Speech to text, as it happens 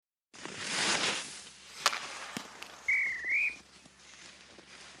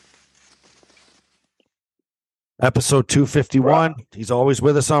Episode 251. He's always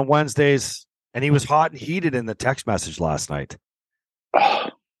with us on Wednesdays, and he was hot and heated in the text message last night. Oh,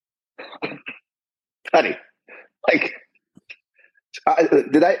 buddy, like,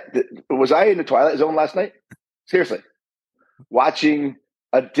 was I in the Twilight Zone last night? Seriously, watching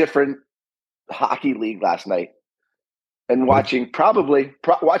a different hockey league last night, and watching probably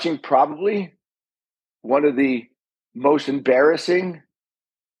one of the most embarrassing,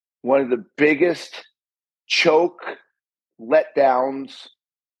 one of the biggest choke letdowns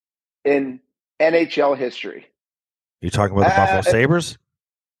in NHL history. You talking about the Buffalo Sabres?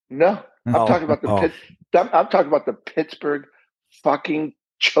 No, I'm talking about I'm talking about the Pittsburgh fucking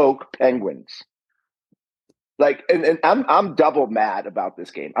choke Penguins. Like, and I'm double mad about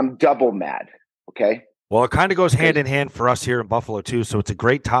this game. I'm double mad. Okay. Well, it kind of goes hand in hand for us here in Buffalo too. So it's a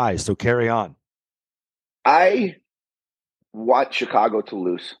great tie. So carry on. I want Chicago to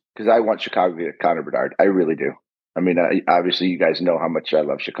lose because I want Chicago to get Connor Bedard. I really do. I mean, obviously, you guys know how much I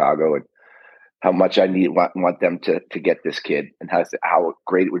love Chicago and how much I want them to get this kid, and how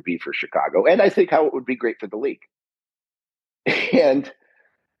great it would be for Chicago, and I think how it would be great for the league. And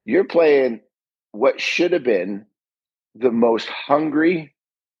you're playing what should have been the most hungry,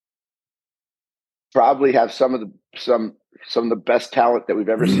 probably have some of the best talent that we've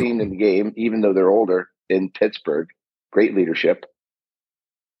ever seen in the game, even though they're older, in Pittsburgh. Great leadership.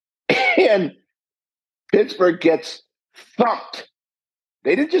 And Pittsburgh gets thumped.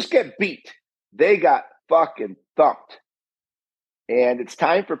 They didn't just get beat. They got fucking thumped. And it's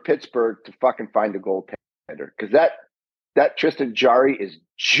time for Pittsburgh to fucking find a goaltender, because that Tristan Jarry is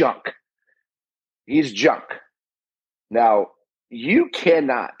junk. He's junk. Now, you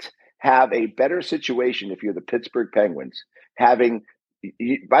cannot have a better situation if you're the Pittsburgh Penguins.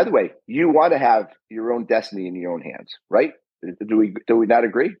 By the way, you want to have your own destiny in your own hands, right? Do we not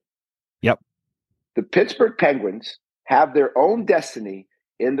agree? Yep. The Pittsburgh Penguins have their own destiny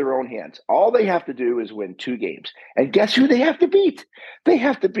in their own hands. All they have to do is win 2 games. And guess who they have to beat? They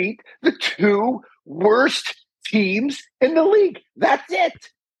have to beat the 2 worst teams in the league. That's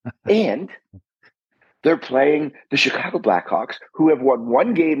it. And they're playing the Chicago Blackhawks, who have won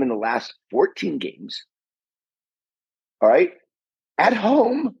 1 game in the last 14 games. All right? At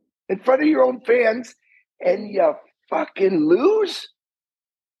home, in front of your own fans, and you fucking lose?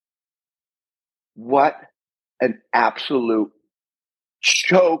 What an absolute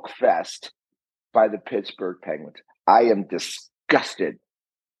choke fest by the Pittsburgh Penguins. I am disgusted.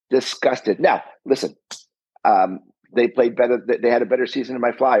 Disgusted. Now, listen, they played better. They had a better season than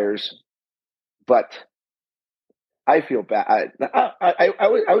my Flyers, but I feel bad. I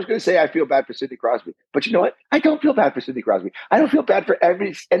was going to say I feel bad for Sidney Crosby, but you know what? I don't feel bad for Sidney Crosby. I don't feel bad for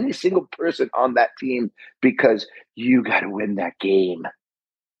any single person on that team, because you got to win that game.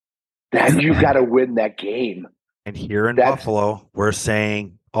 You got to win that game. And here in Buffalo, we're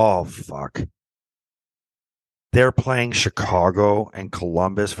saying, oh, fuck. They're playing Chicago and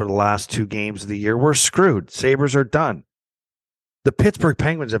Columbus for the last 2 games of the year. We're screwed. Sabres are done. The Pittsburgh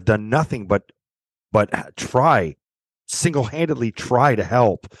Penguins have done nothing but single-handedly try to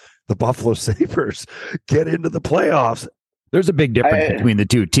help the Buffalo Sabres get into the playoffs. There's a big difference between the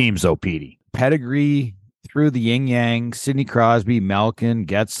 2 teams, though, Petey. Pedigree through the yin-yang, Sidney Crosby, Malkin,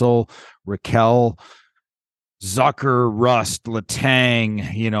 Getzel, Raquel, Zucker, Rust, Letang,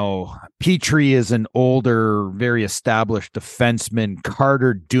 Petrie is an older, very established defenseman,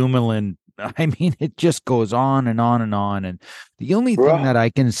 Carter, Dumoulin. I mean, it just goes on and on and on. And the only thing that I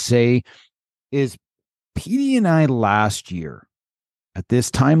can say is Petey and I at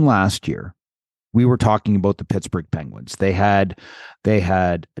this time last year, we were talking about the Pittsburgh Penguins. They had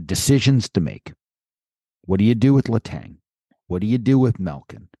decisions to make. What do you do with Letang? What do you do with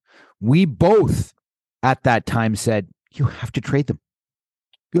Malkin? We both at that time said, you have to trade them.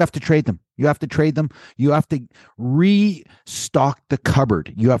 You have to trade them. You have to trade them. You have to restock the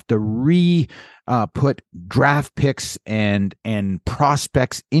cupboard. You have to put draft picks and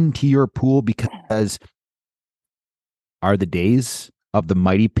prospects into your pool, because are the days of the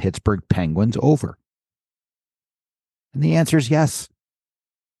mighty Pittsburgh Penguins over? And the answer is yes.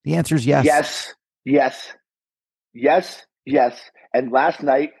 The answer is yes. Yes. Yes. Yes. Yes. And last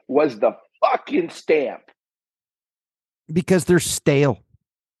night was the fucking stamp. Because they're stale.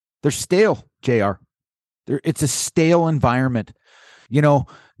 They're stale, JR. It's a stale environment.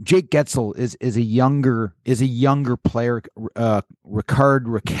 Jake Getzel is a younger player. Ricard,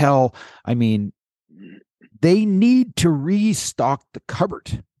 Raquel. I mean, they need to restock the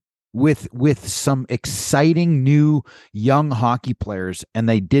cupboard with some exciting new young hockey players, and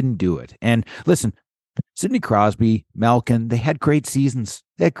they didn't do it. And listen, Sidney Crosby, Malkin, they had great seasons.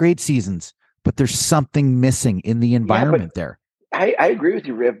 but there's something missing in the environment there. I agree with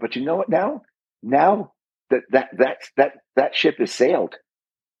you, Riv. But you know what? Now that ship has sailed.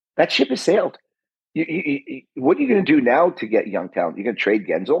 That ship has sailed. What are you going to do now to get young talent? You're going to trade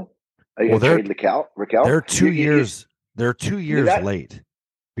Genzel? Are you going to trade Raquel? They're 2 years. They're 2 years late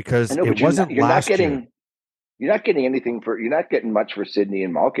because it wasn't last year. You're not getting anything you're not getting much for Sydney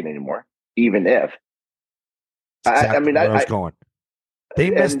and Malkin anymore, even if. Exactly where I was going. They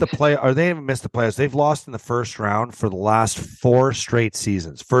missed the play, or they haven't missed the playoffs. They've lost in the first round for the last 4 straight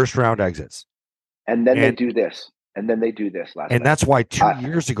seasons, first round exits. And then they do this. And then they do this last And night. that's why 2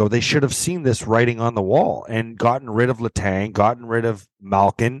 years ago, they should have seen this writing on the wall and gotten rid of Letang, gotten rid of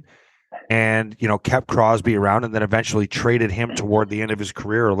Malkin, and, kept Crosby around and then eventually traded him toward the end of his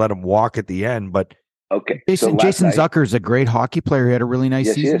career or let him walk at the end. But okay, Jason Zucker is a great hockey player. He had a really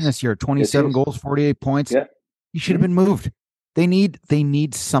nice season this year. 27 goals, 48 points. Yeah. He should have been moved. They need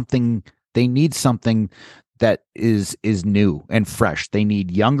something. They need something that is new and fresh. They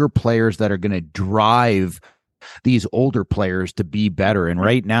need younger players that are going to drive these older players to be better. And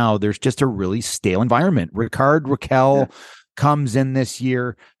right now, there's just a really stale environment. Raquel comes in this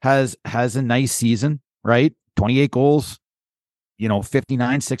year, has a nice season, right? 28 goals,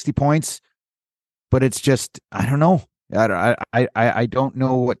 59, 60 points. But it's just, I don't know. I don't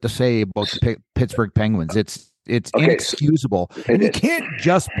know what to say about the Pittsburgh Penguins. It's inexcusable. And you can't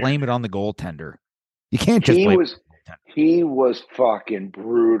just blame it on the goaltender. You can't just blame it. He was fucking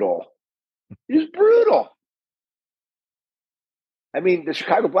brutal. He was brutal. I mean, the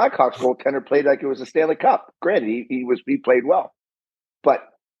Chicago Blackhawks goaltender played like it was a Stanley Cup. Granted, he played well. But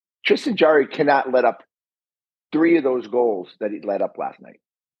Tristan Jarry cannot let up 3 of those goals that he let up last night.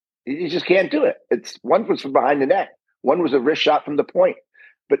 He just can't do it. One was from behind the net. One was a wrist shot from the point.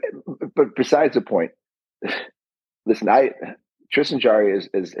 But besides the point, listen, Tristan Jarry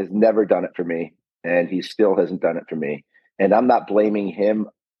has never done it for me, and he still hasn't done it for me. And I'm not blaming him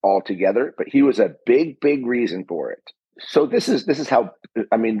altogether, but he was a big, big reason for it. So this is how,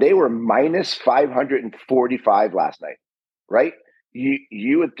 I mean, they were minus 545 last night, right?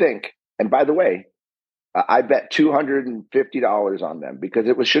 You would think, and by the way, I bet $250 on them because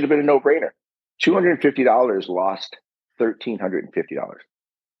should have been a no-brainer. $250 lost $1,350.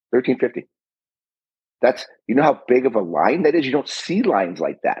 $1,350. That's, how big of a line that is? You don't see lines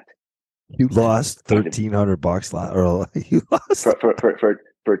like that. You lost $1,300 or you lost for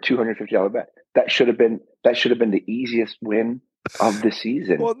a $250 bet. That should have been the easiest win of the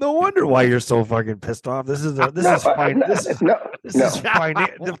season. Well, no wonder why you're so fucking pissed off. This is fine.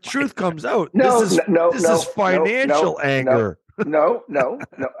 The truth comes out. This is financial anger. No.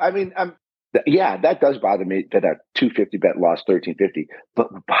 I mean, that does bother me that a $250 bet lost $1,350.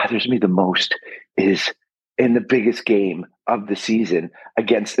 But what bothers me the most is in the biggest game of the season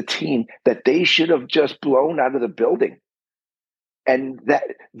against a team that they should have just blown out of the building. And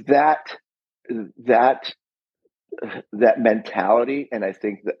that mentality, and I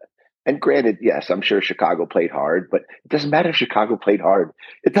think that, and granted, yes, I'm sure Chicago played hard, but it doesn't matter if Chicago played hard.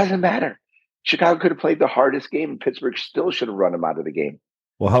 It doesn't matter. Chicago could have played the hardest game, and Pittsburgh still should have run them out of the game.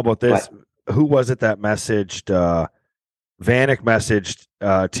 Well, how about this? Who was it that messaged? Vanek messaged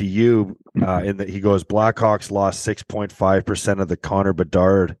to you in that he goes, Blackhawks lost 6.5% of the Connor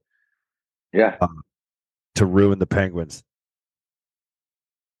Bedard. Yeah. To ruin the Penguins.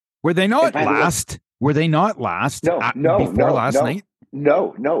 Were they not last? Were they not last? Before last night?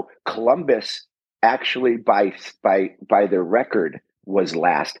 No. Columbus actually by their record was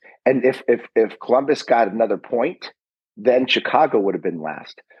last. And if Columbus got another point, then Chicago would have been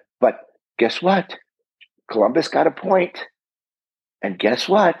last. But guess what? Columbus got a point. And guess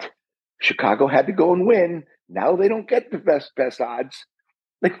what? Chicago had to go and win. Now they don't get the best odds.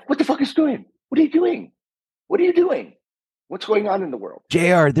 Like, what the fuck is doing? What are you doing? What are you doing? What's going on in the world?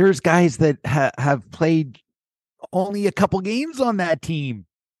 JR, there's guys that have played only a couple games on that team.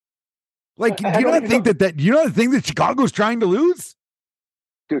 Like, do you not think that Chicago's trying to lose?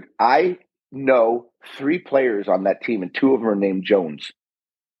 Dude, I know 3 players on that team, and 2 of them are named Jones.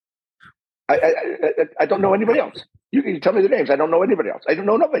 I don't know anybody else. You can tell me the names. I don't know anybody else. I don't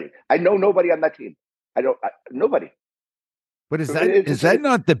know nobody. I know nobody on that team. Nobody. But is that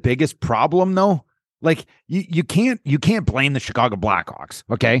not the biggest problem though? Like you can't blame the Chicago Blackhawks,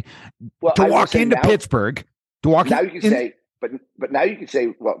 okay? Well, to walk into Pittsburgh, now you can say, but now you can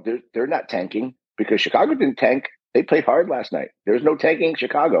say, well, they're not tanking because Chicago didn't tank. They played hard last night. There's no tanking in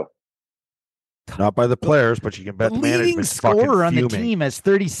Chicago. Not by the players, but you can bet the leading scorer on the team has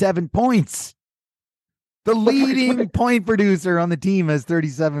 37 points. The leading point producer on the team has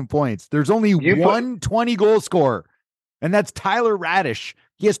 37 points. There's only one 20-goal scorer, and that's Tyler Radish.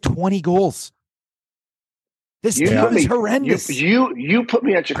 He has 20 goals. This team is horrendous. You put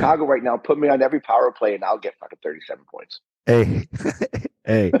me on Chicago right now. Put me on every power play, and I'll get fucking 37 points.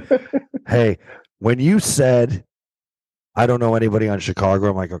 Hey. When you said I don't know anybody on Chicago,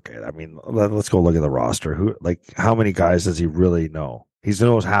 I'm like, okay. I mean, let's go look at the roster. How many guys does he really know? He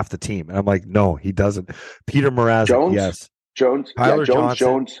knows half the team, and I'm like, no, he doesn't. Peter Mrazek, yes. Tyler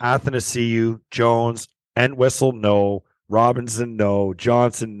Johnson, Athanasiou, Jones, Entwistle, no. Robinson, no.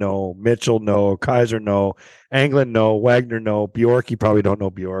 Johnson, no. Mitchell, no. Kaiser, no. Anglin, no. Wagner, no. Bjork, you probably don't know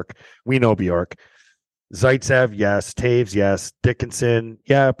Bjork. We know Bjork. Zaitsev, yes. Taves, yes. Dickinson,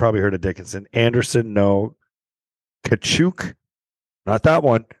 yeah, I probably heard of Dickinson. Anderson, no. Kachuk, not that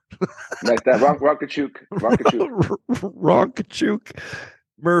one. Like that, wrong Kachuk. Wrong Kachuk.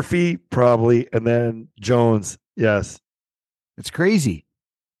 Murphy, probably. And then Jones, yes. It's crazy.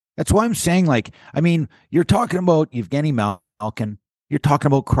 That's why I'm saying, you're talking about Evgeny Malkin. You're talking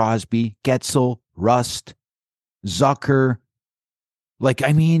about Crosby, Getzel, Rust, Zucker.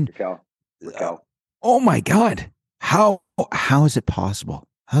 Raquel. Oh my God. How is it possible?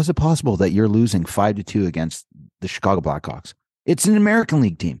 How is it possible that you're losing 5-2 against the Chicago Blackhawks? It's an American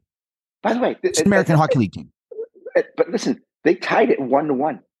League team. By the way, it's an American Hockey League team. But listen, they tied it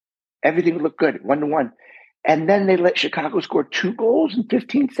 1-1. Everything looked good, 1-1. And then they let Chicago score 2 goals in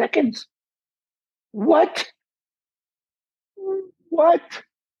 15 seconds. What? 2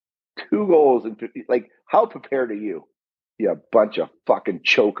 goals in 15? How prepared are you? You bunch of fucking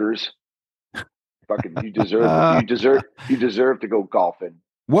chokers. Fucking, you deserve to go golfing.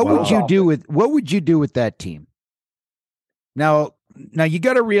 What would you do with that team? Now you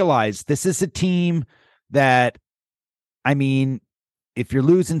got to realize this is a team that, if you're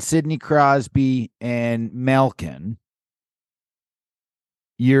losing Sidney Crosby and Malkin,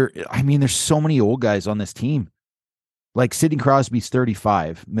 there's so many old guys on this team. Like Sidney Crosby's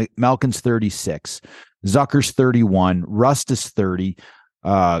 35, Malkin's 36, Zucker's 31, Rust is 30,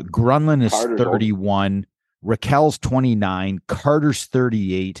 Grunlin is Carter's 31, old. Raquel's 29, Carter's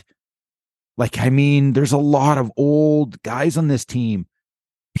 38. There's a lot of old guys on this team.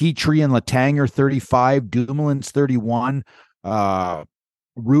 Petrie and Letang are 35, Dumoulin's 31,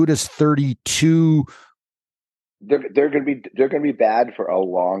 Ruta's 32. They're gonna be bad for a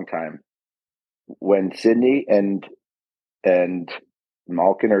long time. When Sidney and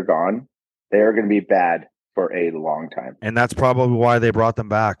Malkin are gone, they're gonna be bad for a long time. And that's probably why they brought them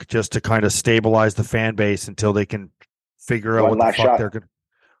back, just to kind of stabilize the fan base until they can figure out what the fuck they're going to.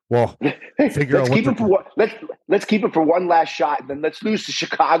 Well, let's keep it for one last shot, and then let's lose to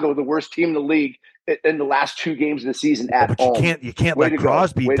Chicago, the worst team in the league, in the last 2 games of the season at home. You can't let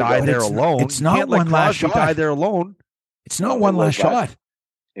Crosby die there alone. It's not one last shot. Die there alone. It's not one last shot.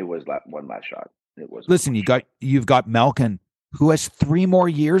 It was one last shot. It was. Listen, you've got Malkin, who has 3 more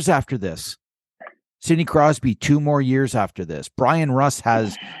years after this. Sidney Crosby, 2 more years after this. Brian Rust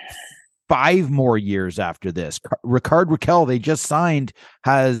has 5 more years after this. Ricard Raquel, they just signed,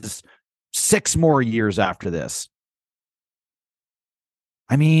 has 6 more years after this.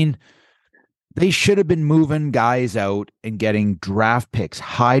 They should have been moving guys out and getting draft picks,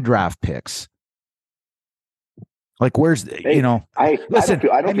 high draft picks. Where's I don't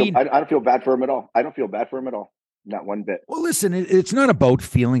feel bad for him at all. I don't feel bad for him at all. Not one bit. Well, listen, it's not about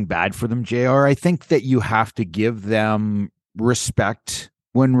feeling bad for them, JR. I think that you have to give them respect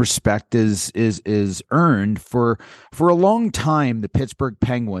when respect is earned. For a long time, the Pittsburgh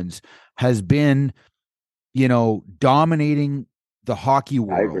Penguins has been, dominating the hockey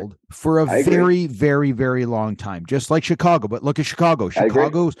world for a very, very, very long time, just like Chicago. But look at Chicago.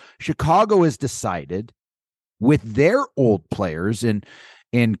 Chicago has decided with their old players and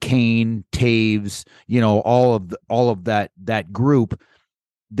Kane, Taves, all of that group,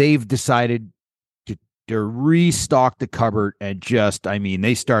 they've decided to restock the cupboard and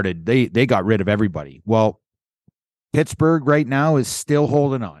they got rid of everybody. Well, Pittsburgh right now is still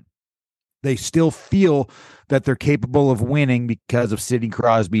holding on. They still feel that they're capable of winning because of Sidney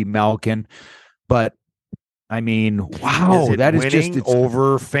Crosby, Malkin, but wow, that is just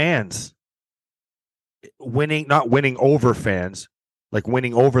over fans. Not winning over fans. Like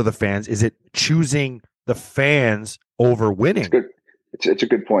winning over the fans, is it choosing the fans over winning? It's a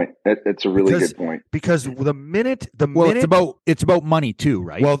good point. It's a really good point. Because the minute it's about money too,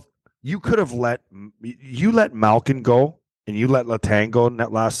 right? Well, you could have let Malkin go and you let Letang go in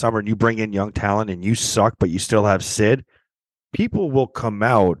that last summer, and you bring in young talent and you suck, but you still have Sid. People will come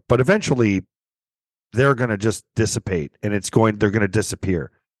out, but eventually they're going to just dissipate, and they're going to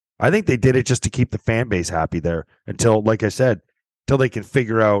disappear. I think they did it just to keep the fan base happy there until, like I said, until they can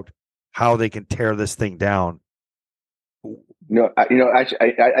figure out how they can tear this thing down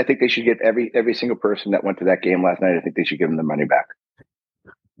Actually, I think they should give every single person that went to that game last night. I think they should give them the money back.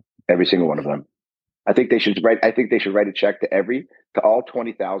 Every single one of them. I think they should write a check to all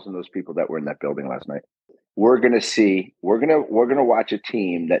 20,000 of those people that were in that building last night. We're gonna watch a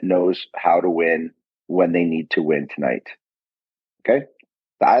team that knows how to win when they need to win tonight. Okay,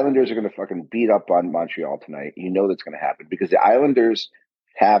 the Islanders are gonna fucking beat up on Montreal tonight. You know that's gonna happen because the Islanders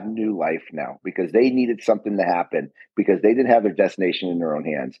have new life now because they needed something to happen because they didn't have their destination in their own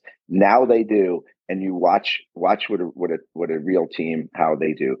hands. Now they do, and you watch what a real team how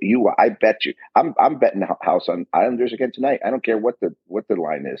they do. I bet you, I'm betting house on Islanders again tonight. I don't care what the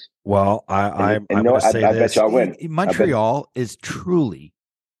line is. Well, I'm going to say I this. bet y'all win. Montreal is truly,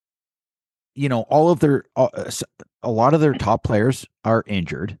 all of a lot of their top players are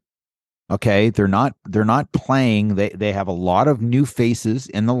injured. Okay, they're not playing. They have a lot of new faces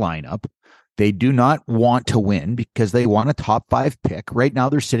in the lineup. They do not want to win because they want a top 5 pick. Right now,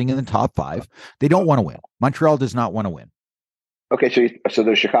 they're sitting in the top 5. They don't want to win. Montreal does not want to win. Okay, so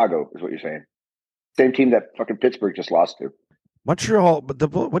there's Chicago, is what you're saying. Same team that fucking Pittsburgh just lost to. Montreal, but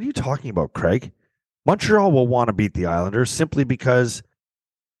what are you talking about, Craig? Montreal will want to beat the Islanders simply because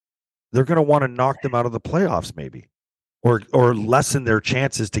they're going to want to knock them out of the playoffs, maybe. Or lessen their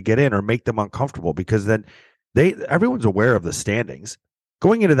chances to get in or make them uncomfortable because then everyone's aware of the standings.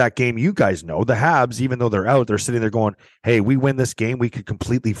 Going into that game, you guys know the Habs, even though they're out, they're sitting there going, hey, we win this game, we could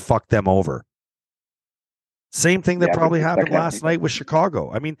completely fuck them over. Same thing that probably happened last night with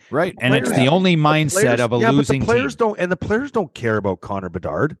Chicago. I mean, right. And it's the only mindset of a losing but the players team. The players don't care about Connor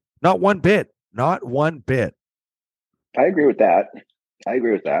Bedard. Not one bit. Not one bit. I agree with that.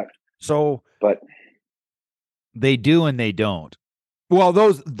 So, but they do and they don't. Well,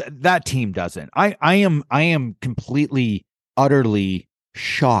 that team doesn't. I am completely, utterly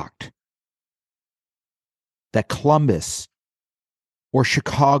shocked that Columbus or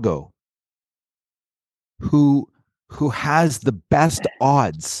Chicago, who has the best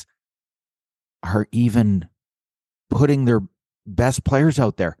odds, are even putting their best players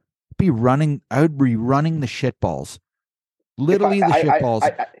out there. I would be running the shitballs. Literally the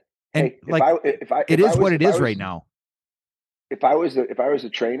shitballs. And it is what it is right now. If I was a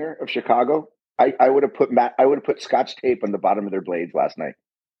trainer of Chicago, I would have put Scotch tape on the bottom of their blades last night.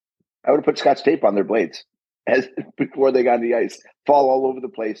 I would have put Scotch tape on their blades before they got on the ice, fall all over the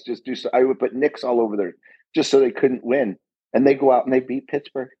place. I would put nicks all over there just so they couldn't win. And they go out and they beat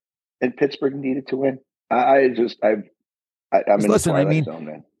Pittsburgh, and Pittsburgh needed to win. I'm in the twilight zone,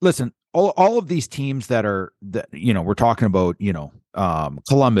 man. Listen, all of these teams we're talking about,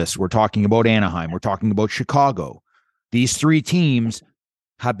 Columbus, we're talking about Anaheim, we're talking about Chicago. These 3 teams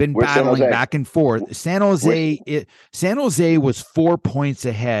have been battling back and forth. San Jose was 4 points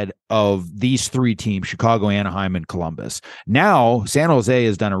ahead of these 3 teams, Chicago, Anaheim, and Columbus. Now, San Jose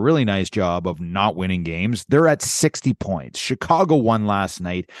has done a really nice job of not winning games. They're at 60 points. Chicago won last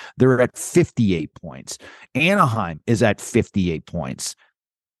night. They're at 58 points. Anaheim is at 58 points.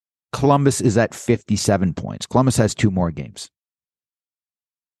 Columbus is at 57 points. Columbus has 2 more games.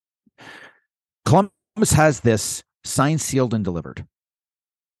 Columbus has this signed, sealed, and delivered.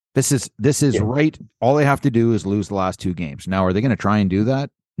 This is right. All they have to do is lose the last 2 games. Now, are they going to try and do that?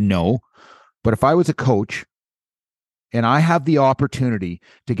 No. But if I was a coach and I have the opportunity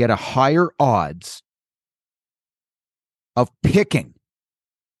to get a higher odds of picking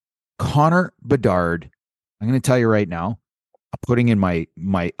Connor Bedard, I'm going to tell you right now, I'm putting in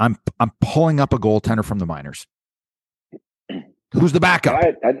I'm pulling up a goaltender from the minors. Who's the backup?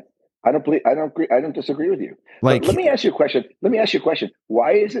 I don't disagree with you. But let me ask you a question.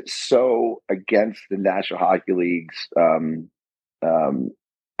 Why is it so against the National Hockey League's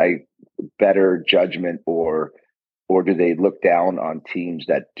better judgment, or do they look down on teams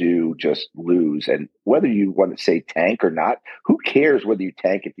that do just lose? And whether you want to say tank or not, who cares whether you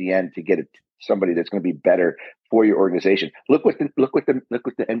tank at the end to get somebody that's going to be better for your organization? Look what the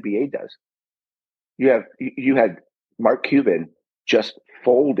NBA does. You had Mark Cuban just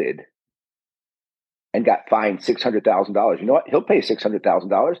folded and got fined $600,000. You know what? He'll pay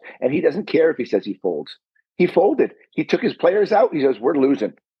 $600,000, and he doesn't care if he says he folds. He folded. He took his players out. He says, "We're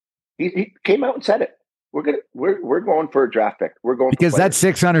losing." He came out and said it. We're going for a draft pick. We're going because that's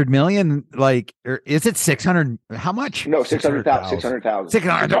 600 million. Like, or is it 600? How much? No, 600,000. 600,000.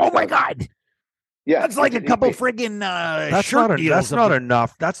 600. Oh my God. Yeah, that's like a couple friggin' that's not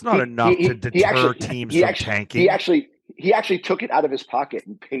enough. That's not enough to deter teams from tanking. He actually took it out of his pocket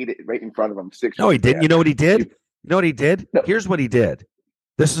and paid it right in front of him. No, he didn't. You know what he did? No. Here's what he did.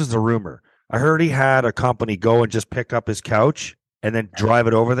 This is the rumor. I heard he had a company go and just pick up his couch and then drive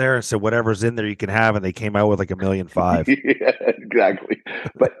it over there and say whatever's in there you can have, and they came out with like $1.5 million. Yeah, exactly.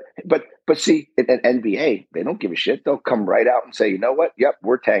 But see, in NBA, they don't give a shit. They'll come right out and say, you know what? Yep,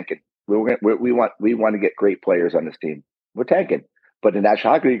 we're tanking. We want to get great players on this team. We're tanking. But in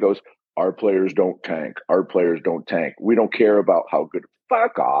National Hockey League goes, our players don't tank. Our players don't tank. We don't care about how good.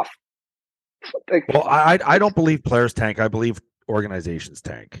 Fuck off. Well, I don't believe players tank. I believe organizations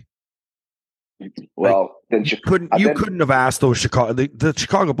tank. Well, then you couldn't have asked those the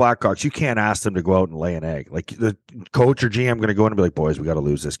Chicago Blackhawks. You can't ask them to go out and lay an egg. Like the coach or GM going to go in and be like, boys, we got to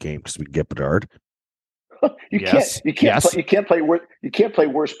lose this game because we can get Bedard. You can't play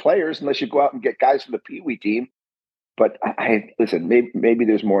worse players unless you go out and get guys from the Pee Wee team. But I listen. Maybe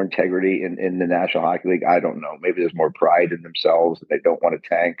there's more integrity in the National Hockey League. I don't know. Maybe there's more pride in themselves. They don't want to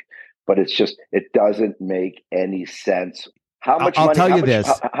tank. But it's just it doesn't make any sense. How much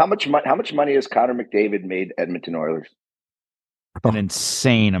money has Connor McDavid made Edmonton Oilers? An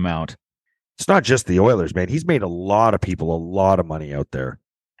insane amount. It's not just the Oilers, man. He's made a lot of people a lot of money out there.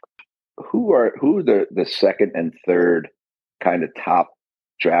 Who are the second and third kind of top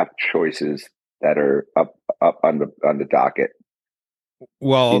draft choices that are up on the docket?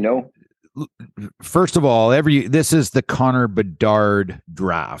 Well, first of all, this is the Connor Bedard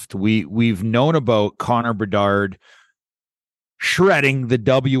draft. We've known about Connor Bedard shredding the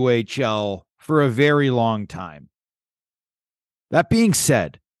WHL for a very long time. That being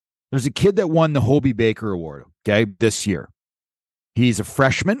said, there's a kid that won the Hobey Baker Award, this year. He's a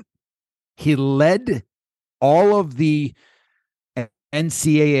freshman. He led all of the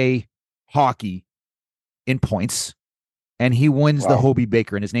NCAA hockey in points, and he wins the Hobey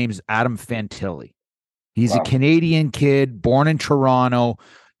Baker, and his name is Adam Fantilli. He's a Canadian kid, born in Toronto,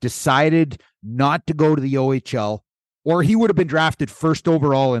 decided not to go to the OHL, or he would have been drafted first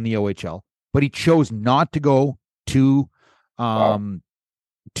overall in the OHL, but he chose not to go to the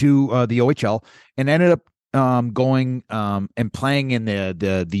OHL and ended up going and playing in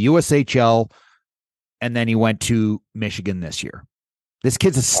the USHL, and then he went to Michigan this year. This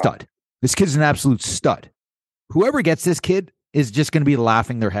kid's a stud. This kid's an absolute stud. Whoever gets this kid is just going to be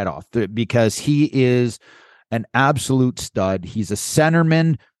laughing their head off because he is an absolute stud. He's a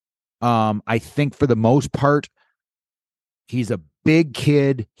centerman. I think for the most part, he's a big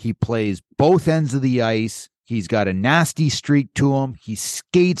kid. He plays both ends of the ice. He's got a nasty streak to him. He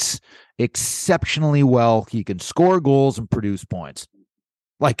skates exceptionally well. He can score goals and produce points.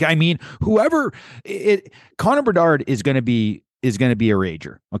 Connor Bedard is going to be a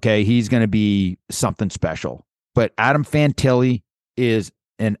rager. Okay. He's going to be something special, but Adam Fantilli is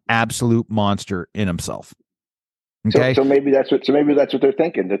an absolute monster in himself. Okay. So maybe that's what they're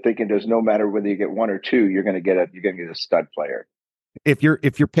thinking. They're thinking there's no matter whether you get one or two, you're going to get a stud player. If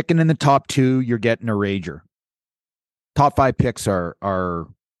you're picking in the top two, you're getting a rager. Top 5 picks are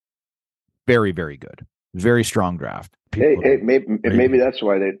very, very good. Very strong draft. Maybe that's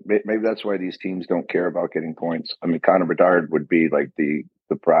why these teams don't care about getting points. I mean, Connor Bedard would be like the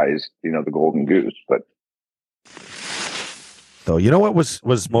prize, the golden goose. But though, you know what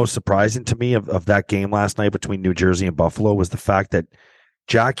was most surprising to me of that game last night between New Jersey and Buffalo was the fact that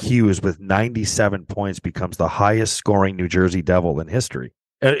Jack Hughes with 97 points becomes the highest scoring New Jersey Devil in history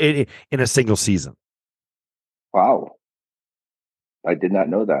in a single season. Wow. I did not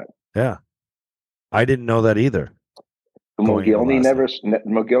know that. Yeah. I didn't know that either. Mogilny never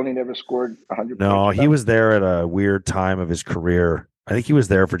scored 100 points. No, he was there at a weird time of his career. I think he was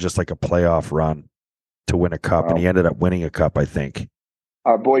there for just like a playoff run to win a cup, and he ended up winning a cup, I think.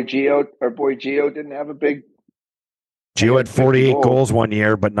 Our boy Gio didn't have a big. Gio had 48 goals one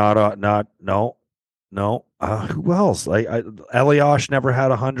year, but no. Who else? Elias never had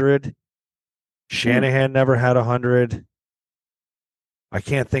 100. Shanahan never had 100. I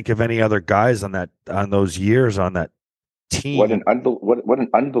can't think of any other guys on those years on that team. What an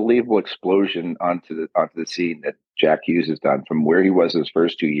unbelievable explosion onto the scene that Jack Hughes has done from where he was his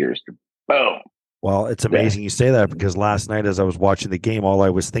first 2 years to boom. Well, it's amazing you say that because last night as I was watching the game, all I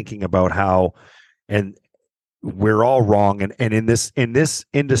was thinking about how, and we're all wrong, and in this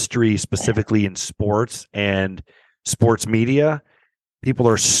industry, specifically in sports and sports media, people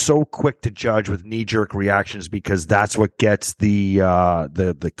are so quick to judge with knee-jerk reactions because that's what gets the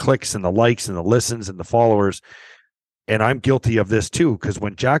clicks and the likes and the listens and the followers. And I'm guilty of this too, because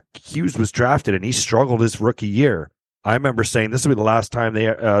when Jack Hughes was drafted and he struggled his rookie year, I remember saying this will be the last time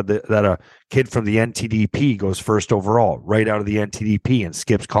that a kid from the NTDP goes first overall, right out of the NTDP and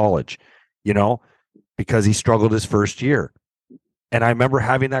skips college, because he struggled his first year. And I remember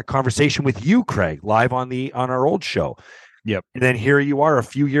having that conversation with you, Craig, live on our old show. Yep. And then here you are a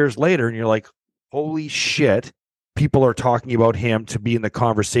few years later, and you're like, holy shit, people are talking about him to be in the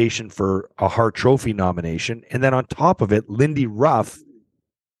conversation for a Hart Trophy nomination. And then on top of it, Lindy Ruff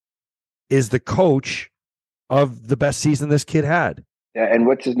is the coach of the best season this kid had. Yeah, and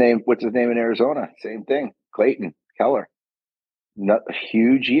what's his name? What's his name in Arizona? Same thing. Clayton Keller. Not a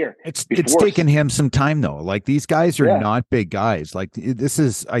huge year. It's taken him some time though. Like these guys are not big guys. Like this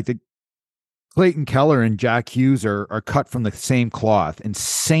is, I think, Clayton Keller and Jack Hughes are cut from the same cloth.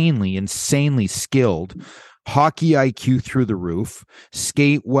 Insanely skilled. Hockey IQ through the roof.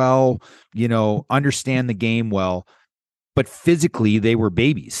 Skate well. Understand the game well. But physically, they were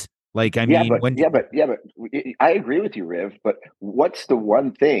babies. Like I mean, but I agree with you, Riv. But what's the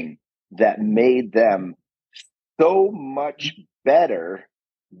one thing that made them so much better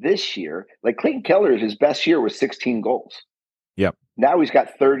this year? Like Clayton Keller, his best year was 16 goals. Yep. Now he's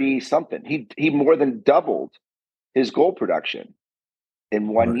got 30 something. He more than doubled his goal production in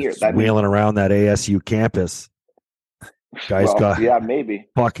 1 year. Wheeling around that ASU campus. Maybe.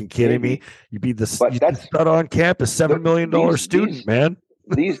 Fucking kidding me? You'd be the stud on campus, $7 million student, man.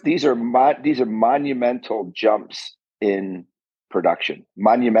 These are monumental jumps in production.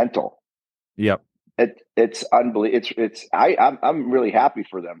 Monumental. Yep. It's unbelievable. I'm really happy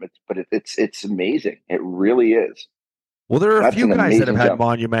for them. It's amazing. It really is. Well, there are a few guys that have had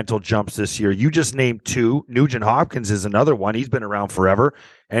monumental jumps this year. You just named two. Nugent Hopkins is another one. He's been around forever.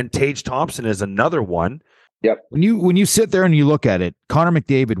 And Tage Thompson is another one. Yep. When you sit there and you look at it, Connor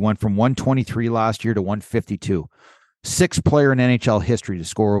McDavid went from 123 last year to 152. Sixth player in NHL history to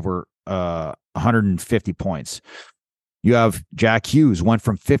score over 150 points. You have Jack Hughes went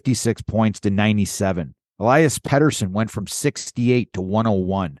from 56 points to 97. Elias Pettersson went from 68 to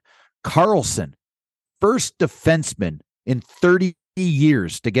 101. Carlson, first defenseman in 30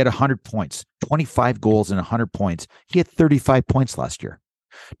 years to get 100 points, 25 goals and 100 points. He had 35 points last year.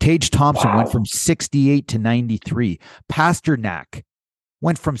 Tage Thompson went from 68 to 93. Pasternak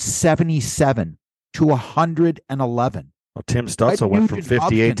went from 77 to 111. Well, Tim Stutzel went from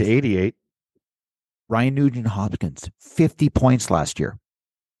 58 to 88. Ryan Nugent-Hopkins, 50 points last year.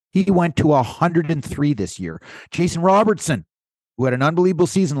 He went to 103 this year. Jason Robertson, who had an unbelievable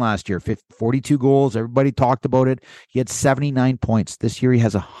season last year, 42 goals. Everybody talked about it. He had 79 points. This year he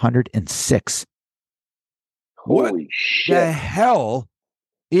has 106. Holy shit. What the hell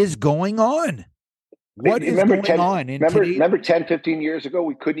is going on? What is going on? Remember 10, 15 years ago,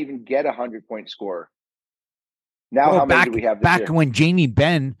 we couldn't even get a 100-point scorer. Now, how many do we have this back year? when Jamie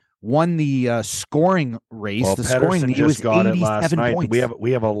Benn won the scoring race, well, the Pettersson scoring league, just got it 87 last night. points.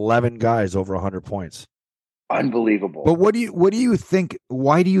 We have 11 guys over 100 points. Unbelievable. But what do you think?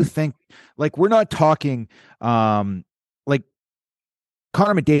 Why do you think, like, we're not talking like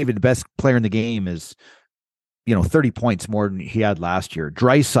Connor McDavid, the best player in the game, is 30 points more than he had last year.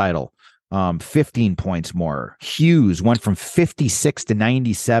 Draisaitl, 15 points more. Hughes went from 56 to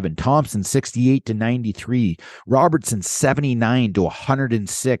 97. Thompson, 68 to 93. Robertson, 79 to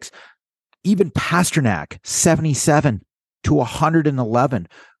 106. Even Pasternak, 77 to 111.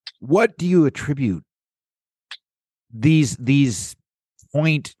 What do you attribute these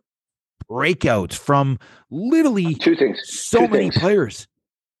point breakouts from literally two things? So many players.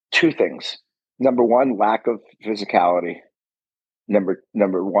 Two things. Number one, lack of physicality. Number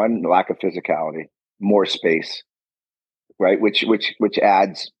one, lack of physicality. More space, right? Which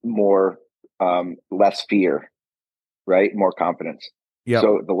adds more, less fear, right? More confidence. Yeah.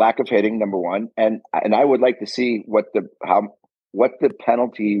 So the lack of hitting, number one, and I would like to see what the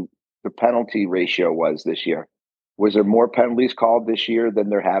penalty ratio was this year. Was there more penalties called this year than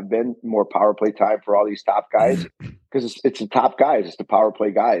there have been? More power play time for all these top guys? Because it's the top guys, it's the power play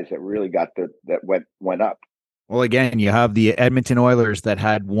guys that really got that went up. Well, again, you have the Edmonton Oilers that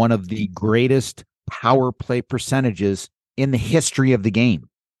had one of the greatest power play percentages in the history of the game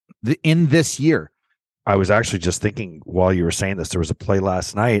in this year. I was actually just thinking while you were saying this, there was a play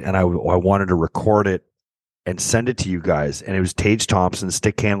last night, and I wanted to record it and send it to you guys. And it was Tage Thompson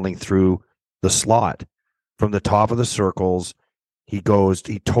stick handling through the slot from the top of the circles. He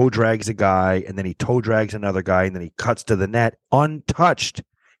toe drags a guy, and then he toe drags another guy, and then he cuts to the net untouched.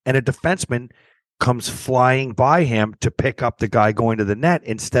 And a defenseman comes flying by him to pick up the guy going to the net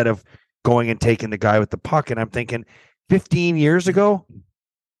instead of going and taking the guy with the puck. And I'm thinking 15 years ago,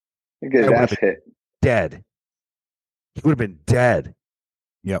 that's hit. Dead. He would have been dead.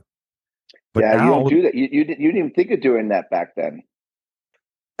 Yep. But now, you don't do that. You didn't even think of doing that back then.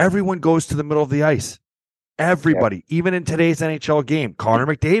 Everyone goes to the middle of the ice. Everybody, even in today's NHL game. Connor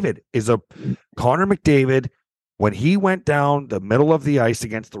McDavid, when he went down the middle of the ice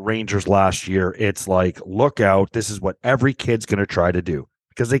against the Rangers last year, it's like, look out. This is what every kid's going to try to do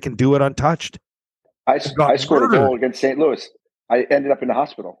because they can do it untouched. I got scored a murdered. goal against St. Louis. I ended up in the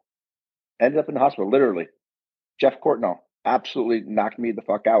hospital. Literally. Jeff Courtnall absolutely knocked me the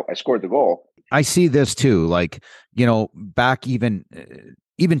fuck out. I scored the goal. I see this too. Like, back even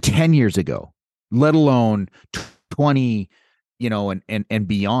 10 years ago, let alone 20, and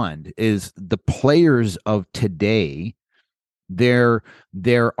beyond, is the players of today. There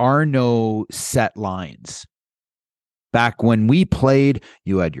are no set lines. Back when we played,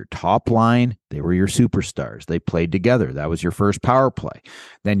 you had your top line. They were your superstars. They played together. That was your first power play.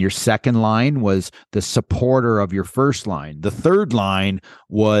 Then your second line was the supporter of your first line. The third line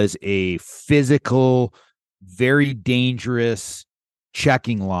was a physical, very dangerous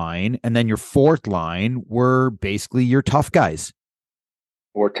checking line. And then your fourth line were basically your tough guys.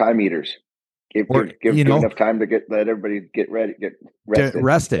 Or time eaters. Give enough time to let everybody get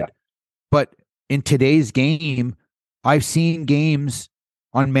rested. Yeah. But in today's game, I've seen games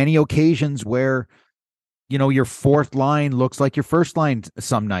on many occasions where, your fourth line looks like your first line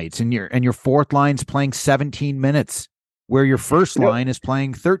some nights, and your fourth line's playing 17 minutes, where your first line is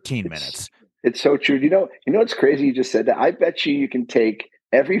playing 13 minutes. It's so true. You know, it's crazy. You just said that. I bet you can take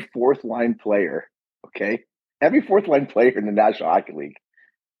every fourth line player, okay, every fourth line player in the National Hockey League,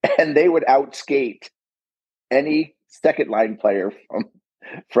 and they would outskate any second line player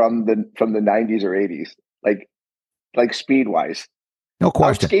from the 90s or 80s. Like speed wise, no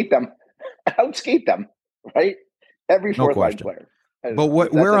question. Outskate them, right? Every fourth line player. But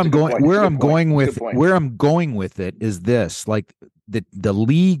where I'm going with it is this: like the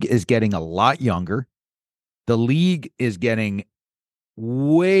league is getting a lot younger. The league is getting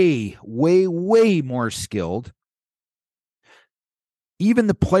way, way, way more skilled. Even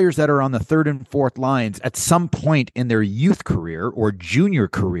the players that are on the third and fourth lines at some point in their youth career or junior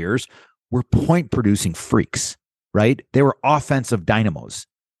careers were point producing freaks. Right? They were offensive dynamos.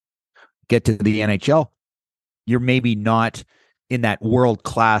 Get to the NHL, you're maybe not in that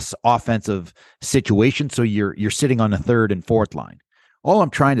world-class offensive situation, so you're sitting on the third and fourth line. All I'm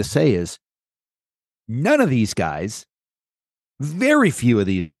trying to say is none of these guys, very few of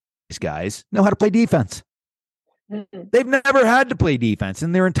these guys, know how to play defense. They've never had to play defense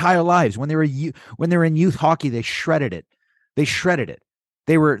in their entire lives. When they're in youth hockey, they shredded it.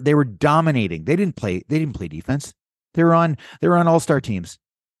 They were dominating. They didn't play defense. They were on all-star teams.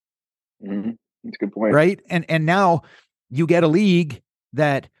 Mm-hmm. That's a good point. Right? And now you get a league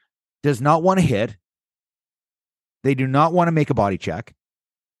that does not want to hit. They do not want to make a body check.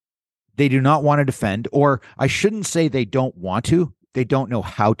 They do not want to defend, or I shouldn't say they don't want to. They don't know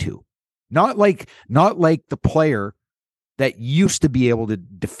how to. Not like the player that used to be able to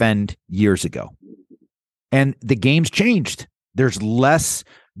defend years ago. And the game's changed. There's less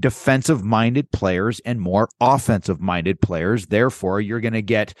defensive-minded players and more offensive-minded players. Therefore, you're going to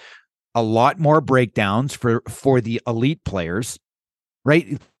get a lot more breakdowns for the elite players, right?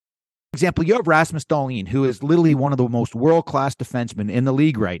 For example, you have Rasmus Dahlin, who is literally one of the most world-class defensemen in the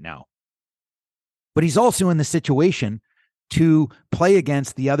league right now. But he's also in the situation to play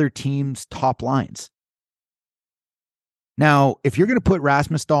against the other team's top lines. Now, if you're going to put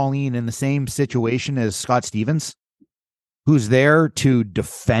Rasmus Dahlin in the same situation as Scott Stevens, who's there to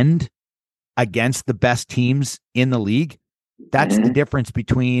defend against the best teams in the league, that's the difference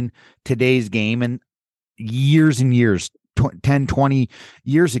between today's game and years, 10, 20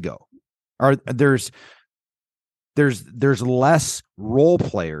 years ago. There's less role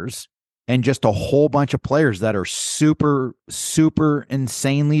players and just a whole bunch of players that are super, super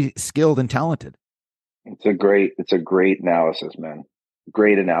insanely skilled and talented. It's a great analysis, man.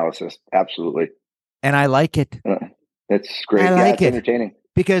 Great analysis. Absolutely. And I like it. It's great. It's entertaining.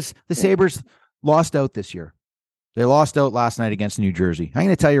 Because the Sabres lost out this year. They lost out last night against New Jersey. I'm going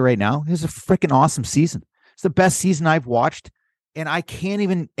to tell you right now, it was a freaking awesome season. It's the best season I've watched, and I can't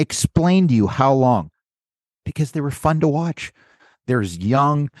even explain to you how long, because they were fun to watch. There's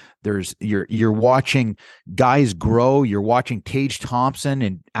young, you're watching guys grow. You're watching Tage Thompson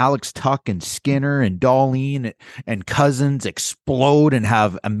and Alex Tuck and Skinner and Dahlin and Cousins explode and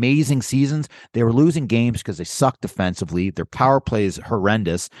have amazing seasons. They were losing games because they sucked defensively. Their power play is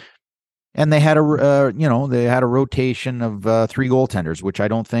horrendous. And they had a rotation of 3 goaltenders, which I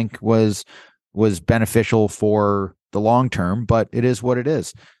don't think was beneficial for the long term, but it is what it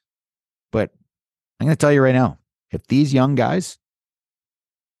is. But I'm going to tell you right now, if these young guys,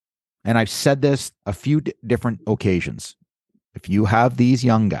 and I've said this a few different occasions, if you have these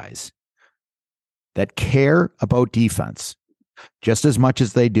young guys that care about defense just as much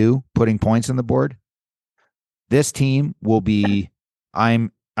as they do putting points on the board, this team will be,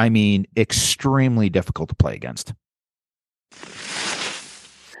 extremely difficult to play against.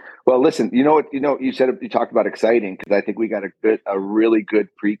 Well, listen, you know what? You said you talked about exciting because I think we got a really good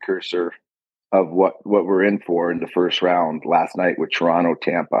precursor of what we're in for in the first round last night with Toronto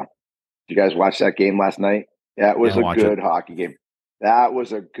Tampa. Did you guys watch that game last night? That was a good hockey game. That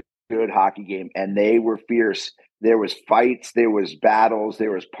was a good hockey game, and they were fierce. There was fights, there was battles,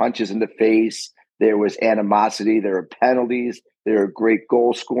 there was punches in the face, there was animosity, there were penalties, there were great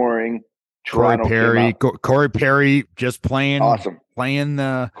goal scoring. Corey Perry just playing awesome, playing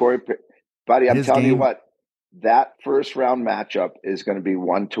the buddy. I'm telling you game. what, that first round matchup is going to be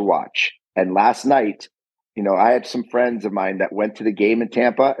one to watch. And last night, I had some friends of mine that went to the game in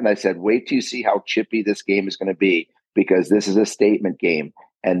Tampa, and I said, wait till you see how chippy this game is going to be, because this is a statement game.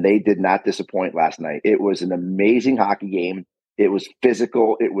 And they did not disappoint last night. It was an amazing hockey game. It was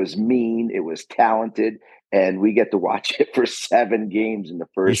physical. It was mean. It was talented. And we get to watch it for 7 games in the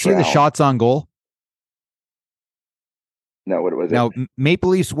first round. You see the shots on goal? No, what was it? Now, Maple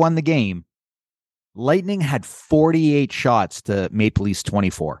Leafs won the game. Lightning had 48 shots to Maple Leafs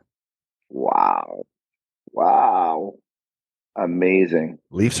 24. Wow. Amazing.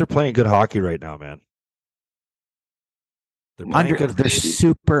 Leafs are playing good hockey right now, man. They're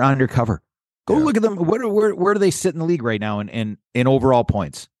super undercover. Go look at them. Where do they sit in the league right now in overall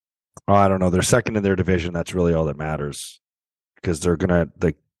points? Oh, I don't know. They're second in their division. That's really all that matters, because they're gonna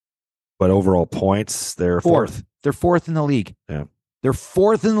but overall points, they're fourth. They're fourth in the league. Yeah, they're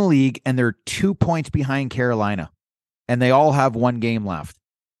fourth in the league, and they're 2 points behind Carolina, and they all have 1 game left.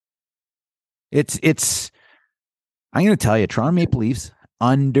 It's. I'm going to tell you, Toronto Maple Leafs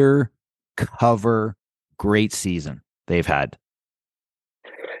undercover great season they've had.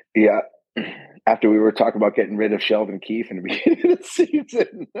 Yeah. After we were talking about getting rid of Sheldon Keefe in the beginning of the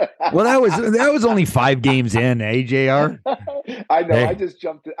season. Well, that was only 5 games in, JR? I know. Hey. I just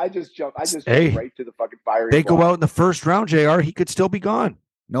jumped right to the fucking fire. They go out in the first round, JR. He could still be gone.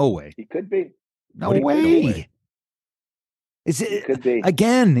 No way. He could be. No way. Is it could be.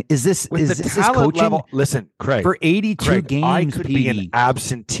 Again? Is this coaching level? Listen, Craig, for 82 games? I could be an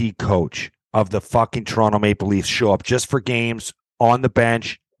absentee coach of the fucking Toronto Maple Leafs. Show up just for games on the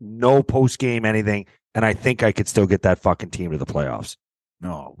bench, no post game anything, and I think I could still get that fucking team to the playoffs.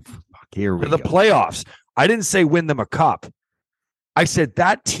 No, here we go. The playoffs. I didn't say win them a cup. I said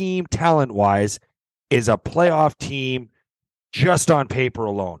that team, talent wise, is a playoff team just on paper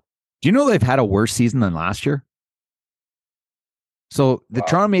alone. Do you know they've had a worse season than last year? So the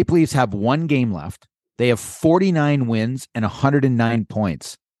Toronto Maple Leafs have 1 game left. They have 49 wins and 109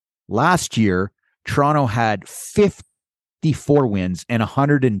 points. Last year, Toronto had 54 wins and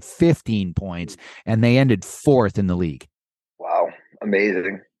 115 points, and they ended 4th in the league. Wow.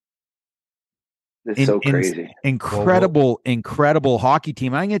 Amazing. It's so crazy. Incredible hockey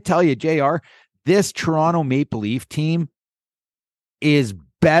team. I'm going to tell you, JR, this Toronto Maple Leaf team is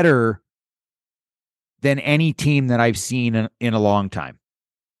better than any team that I've seen in a long time.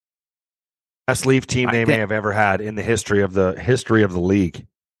 Best Leaf team they may have ever had in the history of the league.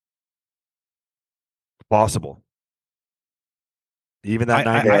 Possible. Even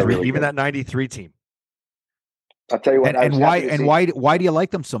that 93 team. I'll tell you what. Why do you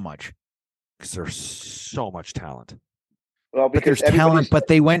like them so much? Because there's so much talent. Well, because there's talent, but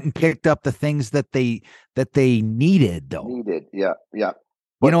they went and picked up the things that they needed, though. Yeah.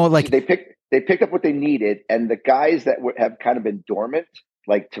 But, they picked up what they needed, and the guys that have kind of been dormant,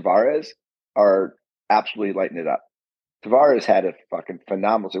 like Tavares, are absolutely lighting it up. Tavares had a fucking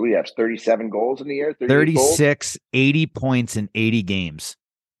phenomenal. So we have 37 goals in the year, 36, 80 points in 80 games.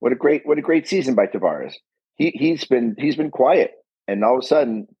 What a great season by Tavares. He's been quiet, and all of a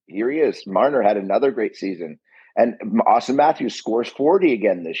sudden here he is. Marner had another great season, and Austin Matthews scores 40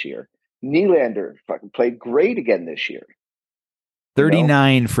 again this year. Nylander fucking played great again this year.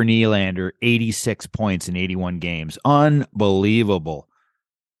 39 for Nylander, 86 points in 81 games. Unbelievable.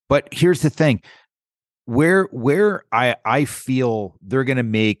 But here's the thing. Where I feel they're going to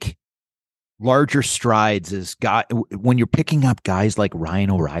make larger strides is when you're picking up guys like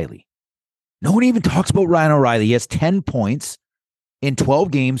Ryan O'Reilly. No one even talks about Ryan O'Reilly. He has 10 points in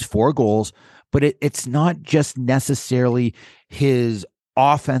 12 games, 4 goals, but it's not just necessarily his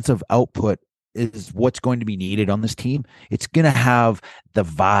offensive output is what's going to be needed on this team. It's going to have the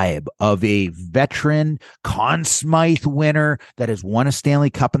vibe of a veteran Conn Smythe winner that has won a Stanley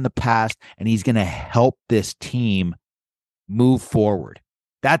Cup in the past, and he's going to help this team move forward.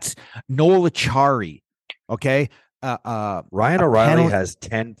 That's Noel Acciari. Okay. Ryan O'Reilly has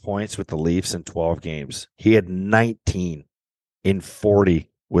 10 points with the Leafs in 12 games. He had 19 in 40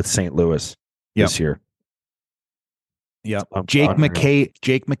 with St. Louis this year. Yeah. Jake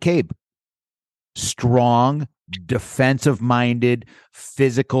McCabe. Strong, defensive-minded,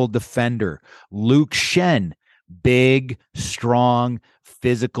 physical defender. Luke Shen, big, strong,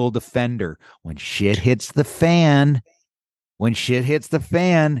 physical defender. When shit hits the fan,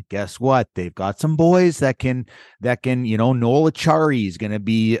 guess what? They've got some boys that can, Noel Achari is going to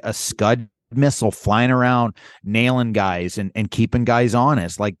be a scud missile flying around, nailing guys and keeping guys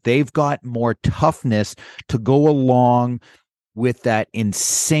honest. Like, they've got more toughness to go along with that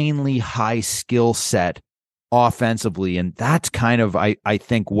insanely high skill set offensively. And that's kind of, I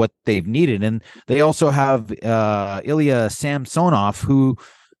think, what they've needed. And they also have Ilya Samsonov,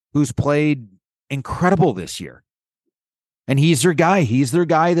 who's played incredible this year. And he's their guy. He's their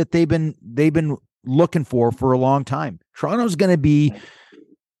guy that they've been looking for a long time. Toronto's going to be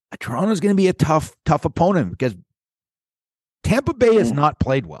a tough opponent because Tampa Bay has not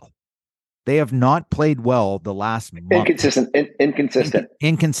played well. They have not played well the last month.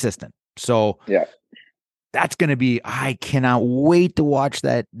 Inconsistent. So yeah, that's going to be. I cannot wait to watch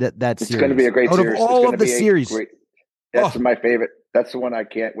that series. It's going to be a great series. Out of all of the series, that's my favorite. That's the one I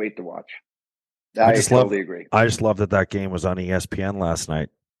can't wait to watch. I totally agree. I just love that game was on ESPN last night.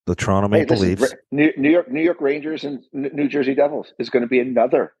 The Toronto Maple Leafs, New York Rangers, and New Jersey Devils is going to be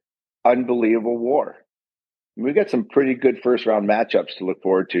another unbelievable war. We got some pretty good first round matchups to look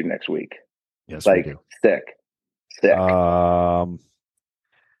forward to next week. Yes, we do. Sick.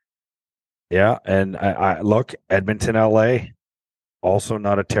 Yeah, and I look, Edmonton, LA, also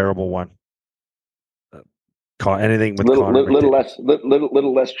not a terrible one. Anything with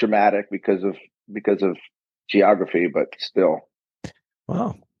little less dramatic because of geography, but still.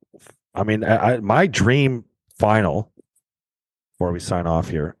 Well, I mean, my dream final before we sign off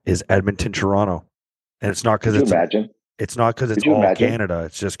here is Edmonton, Toronto, and it's not because it's not because it's all Canada.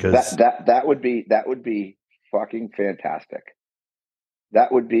 It's just because that would be fucking fantastic.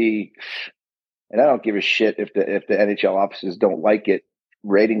 That would be, and I don't give a shit if the NHL offices don't like it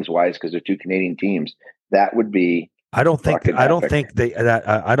ratings wise because they're two Canadian teams. That would be. I don't think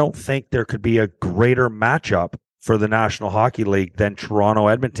there could be a greater matchup for the National Hockey League than Toronto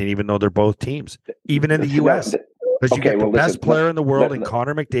Edmonton, even though they're both teams, even in the U.S. Because you get the best player in the world in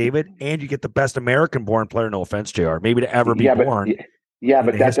Connor McDavid, and you get the best American-born player. No offense, JR, maybe to ever be born.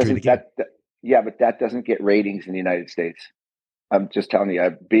 But that doesn't get ratings in the United States. I'm just telling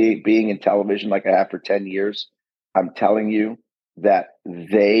you, being in television like I have for 10 years, I'm telling you that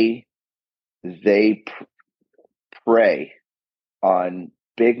they prey on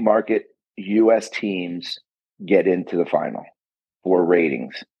big market U.S. teams get into the final for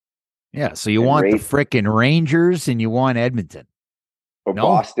ratings. Yeah, so you want the frickin' Rangers and you want Edmonton. Or no?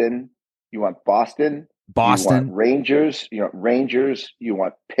 Boston. You want Boston. You want Rangers. You want Rangers. You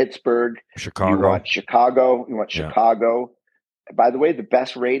want Pittsburgh. Chicago. You want Chicago. You want Chicago. By the way, the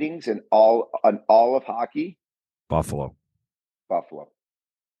best ratings in all of hockey. Buffalo.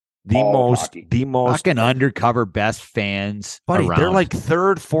 The most fucking undercover best fans. Buddy, around. They're like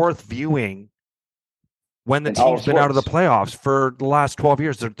third, fourth viewing when the team's been out of the playoffs for the last 12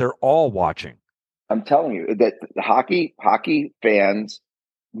 years. They're all watching. I'm telling you that the hockey fans,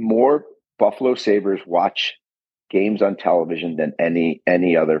 more Buffalo Sabres watch games on television than any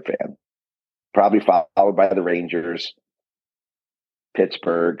other fan. Probably followed by the Rangers,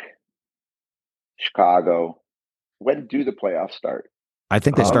 Pittsburgh, Chicago. When do the playoffs start? I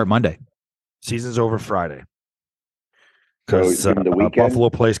think they start Monday. Season's over Friday. Because Buffalo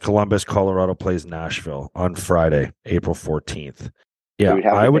plays Columbus, Colorado plays Nashville on Friday, April 14th. Yeah, so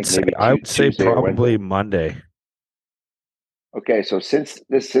I would say probably Monday. Okay, so since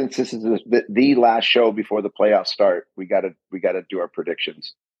this is the last show before the playoffs start, we got to do our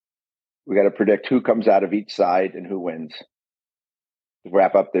predictions. We got to predict who comes out of each side and who wins. To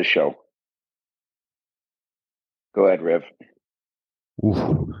wrap up this show. Go ahead, Riv.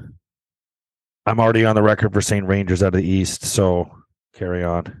 Ooh. I'm already on the record for saying Rangers out of the East, so carry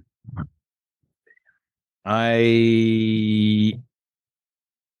on. I'm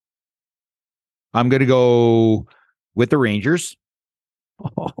going to go with the Rangers.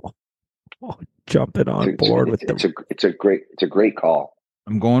 Jumping on board with them. It's a great call.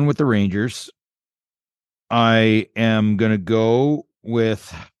 I'm going with the Rangers. I am going to go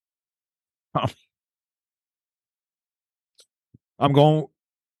with. I'm going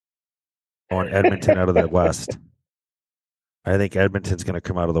on Edmonton out of the West. I think Edmonton's going to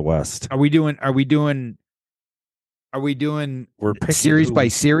come out of the West. Are we doing we're series by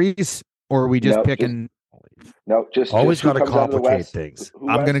series, or are we just picking? Just always got to complicate things.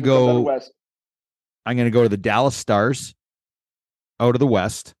 I'm going to go to the Dallas Stars out of the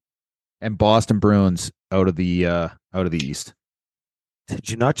West and Boston Bruins out of the East. Did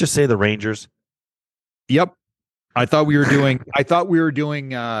you not just say the Rangers? Yep. I thought we were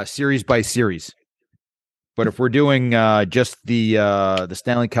doing series by series. But if we're doing just the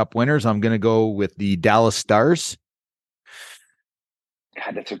Stanley Cup winners, I'm going to go with the Dallas Stars.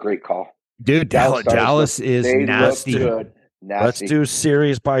 God, that's a great call. Dude, Dallas is nasty. Good. Nasty. Let's do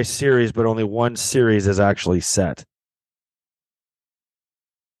series by series, but only one series is actually set.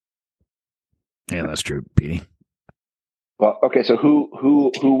 Yeah, that's true, Petey. Well, okay, so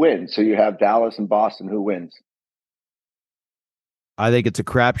who wins? So you have Dallas and Boston. Who wins? I think it's a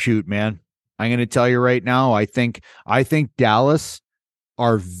crapshoot, man. I'm going to tell you right now. I think Dallas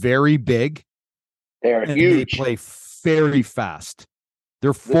are very big. They are huge. They play very fast.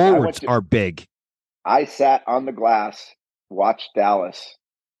 Their forwards are big. I sat on the glass, watched Dallas.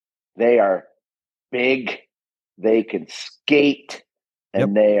 They are big. They can skate,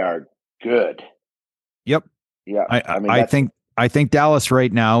 and they are good. Yep. Yeah. I think Dallas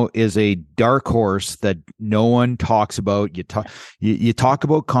right now is a dark horse that no one talks about. You talk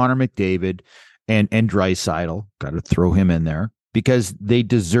about Connor McDavid and Draisaitl. Got to throw him in there because they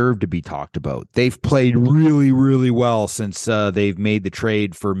deserve to be talked about. They've played really, really well since they've made the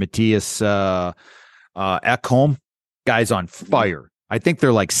trade for Matthias Ekholm. Guy's on fire. I think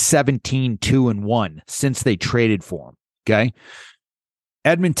they're like 17-2-1 since they traded for him. Okay.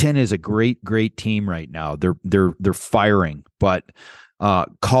 Edmonton is a great, great team right now. They're firing, but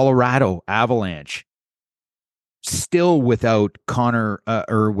Colorado Avalanche still without Connor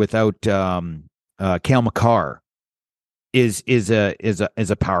or without Cale Makar is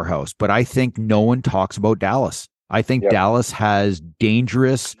a powerhouse. But I think no one talks about Dallas. I think Dallas has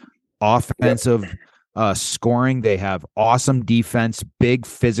dangerous offensive scoring. They have awesome defense, big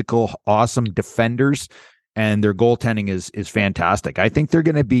physical, awesome defenders. And their goaltending is fantastic. I think they're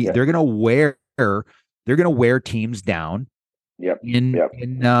going to wear teams down. In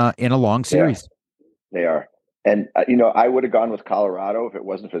a long series. They are. And I would have gone with Colorado if it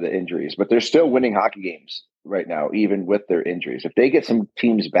wasn't for the injuries, but they're still winning hockey games right now, even with their injuries. If they get some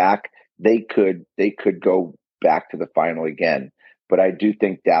teams back, they could go back to the final again. But I do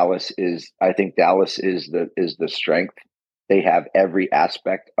think Dallas is the strength. They have every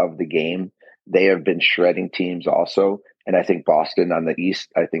aspect of the game. They have been shredding teams also. And I think Boston on the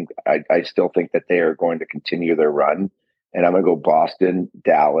East, I still think that they are going to continue their run. And I'm going to go Boston,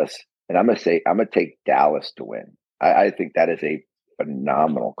 Dallas. And I'm going to take Dallas to win. I think that is a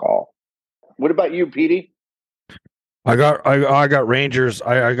phenomenal call. What about you, Petey? I got Rangers.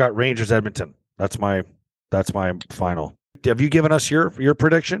 I got Rangers Edmonton. That's my final. Have you given us your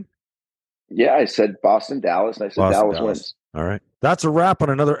prediction? Yeah, I said Boston, Dallas. And I said Dallas wins. All right. That's a wrap on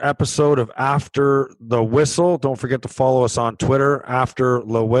another episode of After the Whistle. Don't forget to follow us on Twitter, After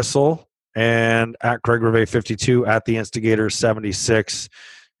the Whistle, and at Craig Rivet 52, at the Instigator 76.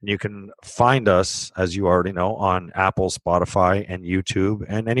 And you can find us, as you already know, on Apple, Spotify, and YouTube,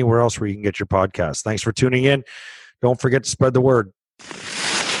 and anywhere else where you can get your podcasts. Thanks for tuning in. Don't forget to spread the word.